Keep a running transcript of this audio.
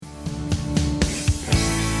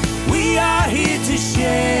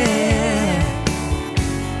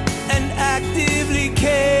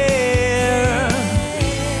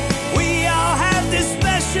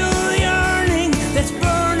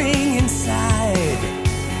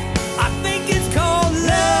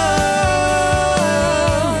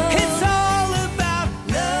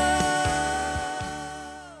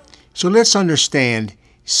So let's understand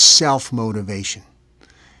self-motivation.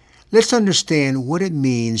 Let's understand what it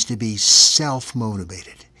means to be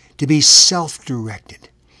self-motivated, to be self-directed.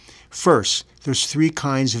 First, there's three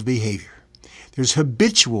kinds of behavior. There's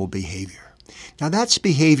habitual behavior. Now that's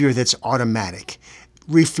behavior that's automatic,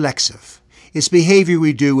 reflexive. It's behavior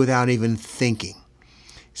we do without even thinking.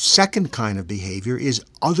 Second kind of behavior is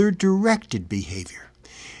other-directed behavior.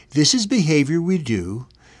 This is behavior we do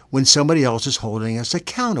when somebody else is holding us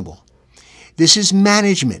accountable. This is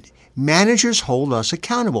management. Managers hold us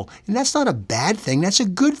accountable. And that's not a bad thing. That's a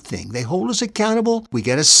good thing. They hold us accountable. We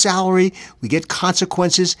get a salary. We get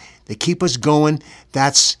consequences. They keep us going.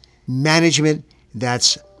 That's management.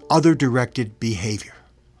 That's other-directed behavior.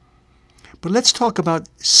 But let's talk about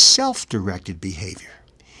self-directed behavior.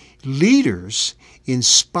 Leaders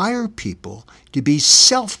inspire people to be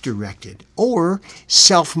self-directed or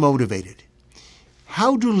self-motivated.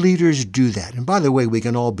 How do leaders do that? And by the way, we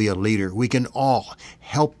can all be a leader. We can all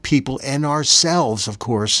help people and ourselves, of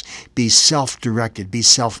course, be self-directed, be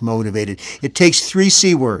self-motivated. It takes three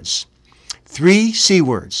C words. Three C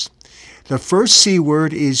words. The first C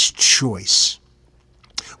word is choice.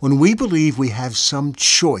 When we believe we have some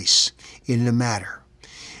choice in the matter,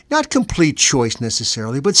 not complete choice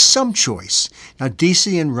necessarily, but some choice. Now,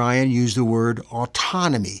 Deasy and Ryan use the word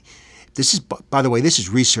autonomy. This is, by the way, this is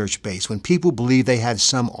research-based. When people believe they have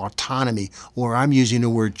some autonomy, or I'm using the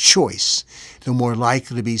word choice, they're more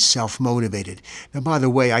likely to be self-motivated. Now, by the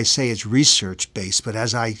way, I say it's research-based, but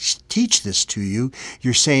as I teach this to you,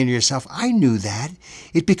 you're saying to yourself, I knew that.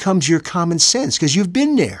 It becomes your common sense because you've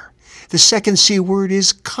been there. The second C word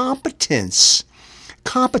is competence.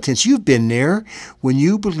 Competence. You've been there. When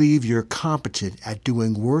you believe you're competent at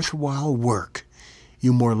doing worthwhile work,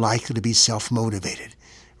 you're more likely to be self-motivated.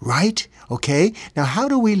 Right? Okay? Now, how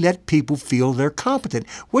do we let people feel they're competent?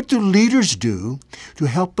 What do leaders do to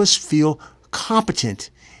help us feel competent?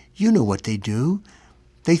 You know what they do.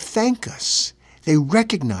 They thank us. They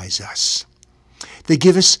recognize us. They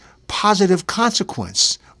give us positive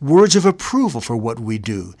consequence, words of approval for what we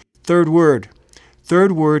do. Third word.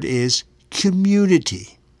 Third word is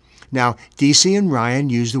community. Now, Deasy and Ryan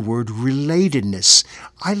use the word relatedness.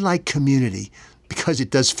 I like community because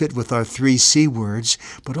it does fit with our three C words,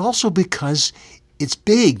 but also because it's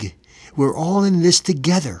big. We're all in this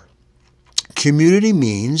together. Community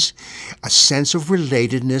means a sense of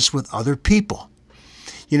relatedness with other people.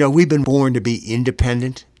 You know, we've been born to be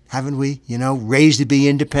independent, haven't we? You know, raised to be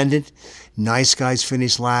independent. Nice guys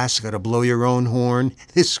finish last. Got to blow your own horn.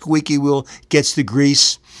 This squeaky wheel gets the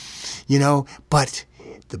grease. You know, but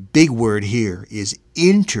the big word here is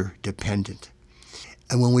interdependent.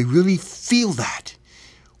 And when we really feel that,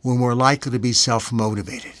 we're more likely to be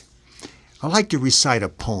self-motivated. I like to recite a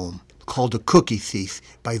poem called The Cookie Thief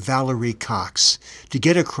by Valerie Cox to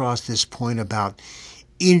get across this point about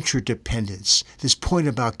interdependence, this point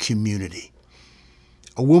about community.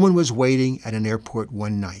 A woman was waiting at an airport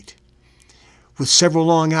one night with several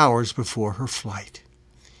long hours before her flight.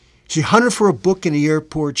 She hunted for a book in the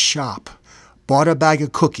airport shop, bought a bag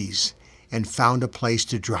of cookies, and found a place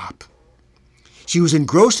to drop. She was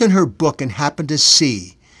engrossed in her book and happened to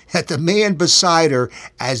see that the man beside her,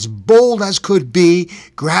 as bold as could be,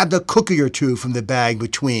 grabbed a cookie or two from the bag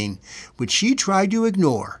between, which she tried to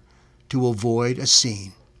ignore to avoid a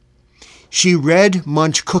scene. She read,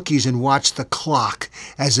 munched cookies, and watched the clock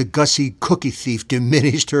as the gussy cookie thief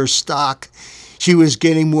diminished her stock. She was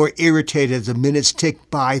getting more irritated as the minutes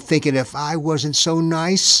ticked by, thinking if I wasn't so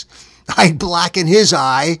nice, I'd blacken his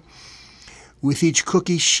eye. With each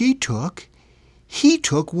cookie she took, he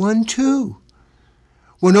took one too.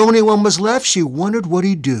 When only one was left, she wondered what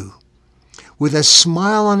he'd do. With a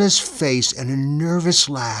smile on his face and a nervous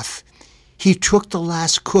laugh, he took the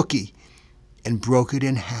last cookie and broke it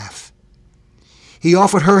in half. He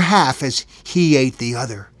offered her half as he ate the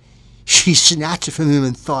other. She snatched it from him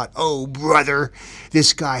and thought, oh, brother,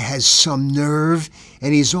 this guy has some nerve,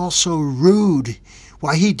 and he's also rude.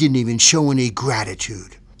 Why, he didn't even show any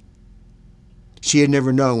gratitude. She had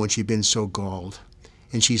never known when she'd been so galled,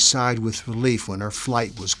 and she sighed with relief when her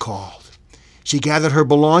flight was called. She gathered her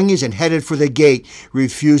belongings and headed for the gate,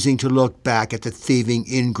 refusing to look back at the thieving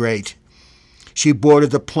ingrate. She boarded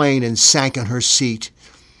the plane and sank in her seat,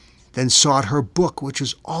 then sought her book, which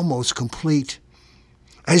was almost complete.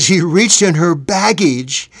 As she reached in her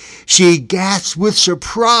baggage, she gasped with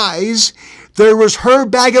surprise. There was her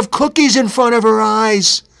bag of cookies in front of her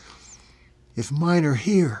eyes. If mine are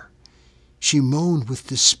here, she moaned with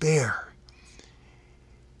despair.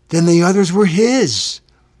 Then the others were his,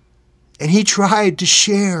 and he tried to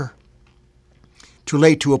share. Too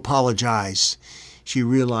late to apologize, she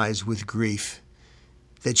realized with grief.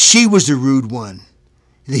 that she was the rude one,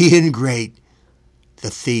 the ingrate, the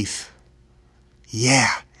thief.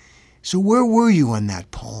 Yeah. So where were you on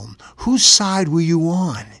that poem? Whose side were you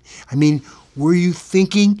on? I mean, were you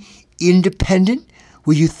thinking independent?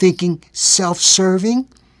 Were you thinking self-serving?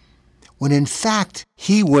 When in fact,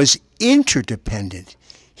 he was interdependent.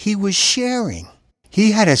 He was sharing.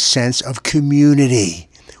 He had a sense of community,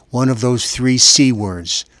 one of those 3 C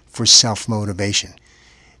words for self-motivation,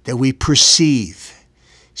 that we perceive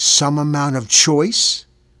some amount of choice,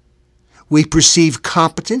 we perceive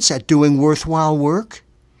competence at doing worthwhile work,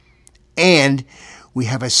 and we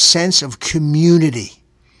have a sense of community.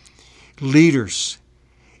 Leaders,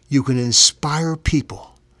 you can inspire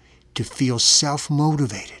people to feel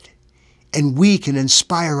self-motivated, and we can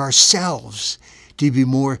inspire ourselves to be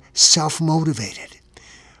more self-motivated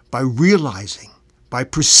by realizing, by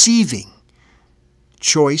perceiving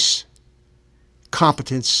choice,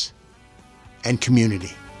 competence, and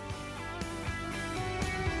community.